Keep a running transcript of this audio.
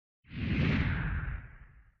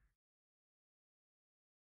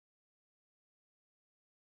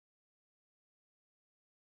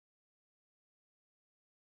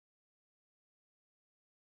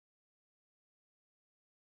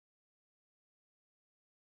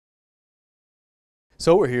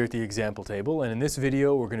So we're here at the example table, and in this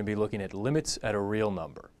video we're going to be looking at limits at a real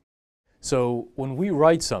number. So when we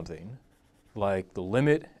write something like the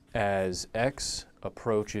limit as x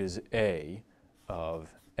approaches a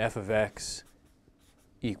of f of x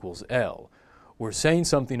equals L, we're saying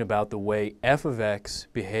something about the way f of x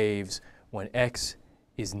behaves when x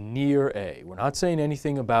is near a. We're not saying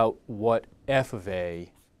anything about what f of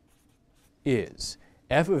a is.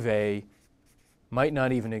 F of a might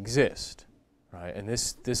not even exist. Right? And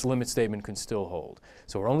this limit statement can still hold.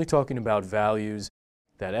 So we're only talking about values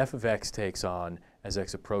that f of x takes on as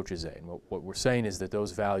x approaches a. And what we're saying is that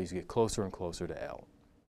those values get closer and closer to L.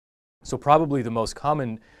 So probably the most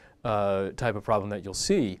common type of problem that you'll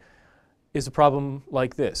see is a problem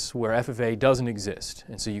like this, where f of a doesn't exist.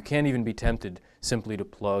 And so you can't even be tempted simply to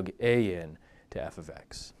plug a in to f of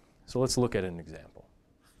x. So let's look at an example.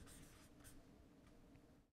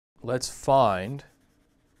 Let's find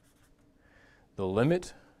the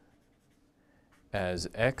limit as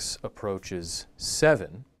x approaches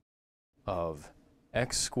 7 of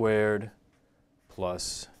x squared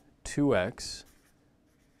plus 2x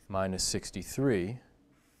minus 63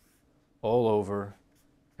 all over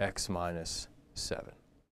x minus 7.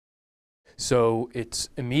 So it's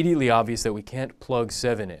immediately obvious that we can't plug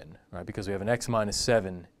 7 in, right, because we have an x minus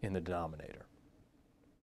 7 in the denominator.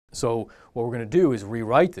 So what we're going to do is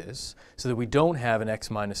rewrite this so that we don't have an x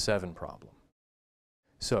minus 7 problem.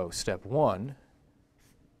 So step 1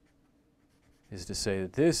 is to say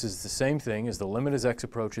that this is the same thing as the limit as x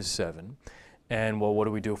approaches 7. And, well, what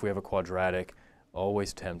do we do if we have a quadratic?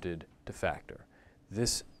 Always tempted to factor.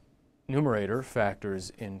 This numerator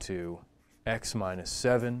factors into x minus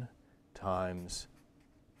 7 times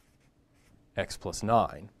x plus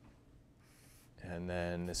 9. And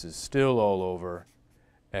then this is still all over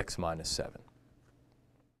x minus 7.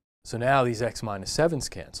 So now these x minus 7's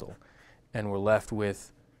cancel, and we're left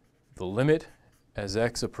with the limit as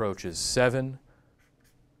x approaches 7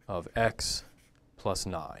 of x plus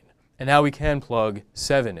 9. And now we can plug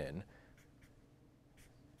 7 in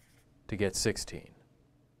to get 16.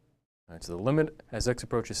 All right, so the limit as x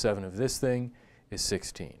approaches 7 of this thing is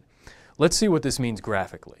 16. Let's see what this means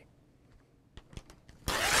graphically.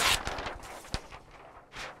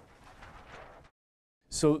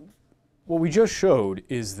 So what we just showed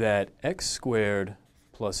is that x squared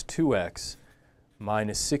plus 2x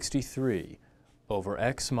minus 63 over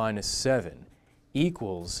x minus 7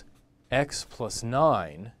 equals x plus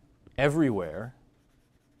 9 everywhere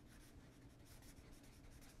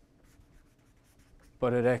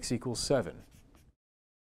but at x equals 7.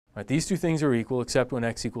 Right, these two things are equal except when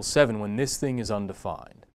x equals 7, when this thing is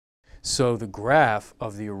undefined. So the graph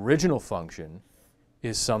of the original function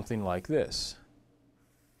is something like this.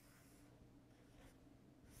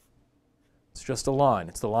 It's just a line.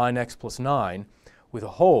 It's the line x plus 9 with a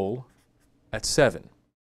hole at 7.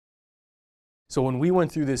 So when we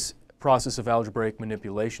went through this process of algebraic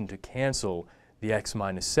manipulation to cancel the x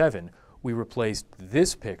minus 7, we replaced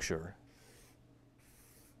this picture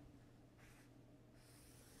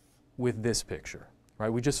with this picture.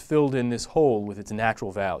 Right? We just filled in this hole with its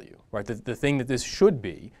natural value. Right? The thing that this should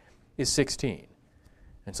be is 16.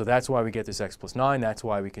 And so that's why we get this x plus 9. That's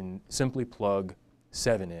why we can simply plug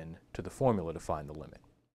 7 in to the formula to find the limit.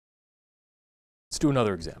 Let's do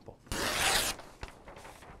another example.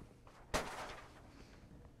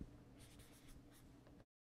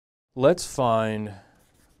 Let's find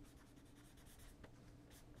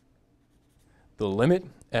the limit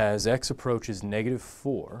as x approaches negative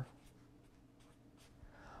 4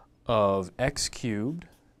 of x cubed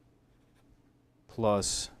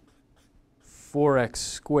plus 4x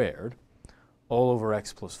squared all over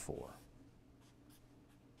x plus 4.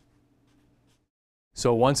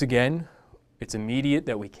 So once again, it's immediate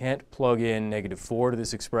that we can't plug in negative 4 to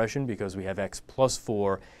this expression because we have x plus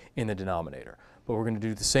 4 in the denominator. But we're going to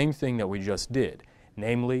do the same thing that we just did,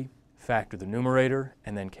 namely factor the numerator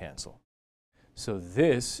and then cancel. So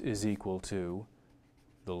this is equal to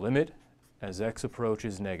the limit as x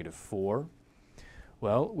approaches negative 4.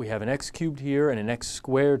 Well, we have an x cubed here and an x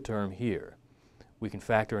squared term here. We can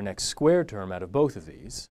factor an x squared term out of both of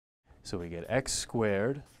these. So we get x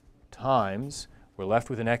squared times, we're left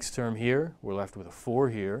with an x term here, we're left with a 4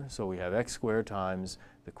 here, so we have x squared times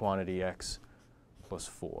the quantity x plus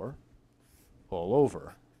 4 all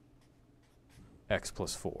over x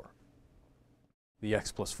plus 4. The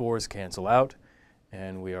x plus 4's cancel out,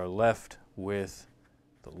 and we are left with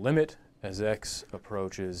the limit as x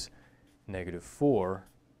approaches negative 4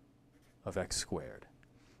 of x squared.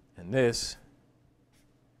 And this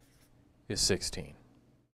is 16.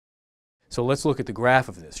 So let's look at the graph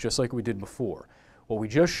of this, just like we did before. What we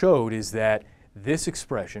just showed is that this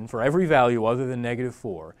expression, for every value other than negative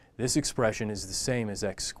 4, this expression is the same as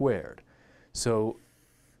x squared. So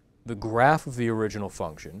the graph of the original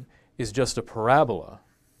function is just a parabola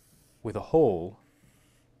with a hole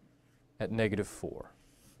at negative 4.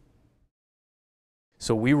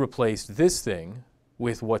 So we replaced this thing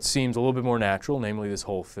with what seems a little bit more natural, namely this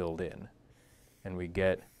hole filled in. And we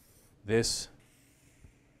get this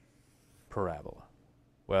parabola.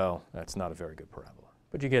 Well, that's not a very good parabola,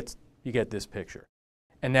 but you get this picture.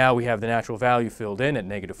 And now we have the natural value filled in at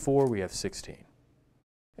negative 4, we have 16.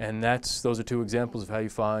 And those are two examples of how you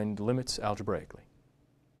find limits algebraically.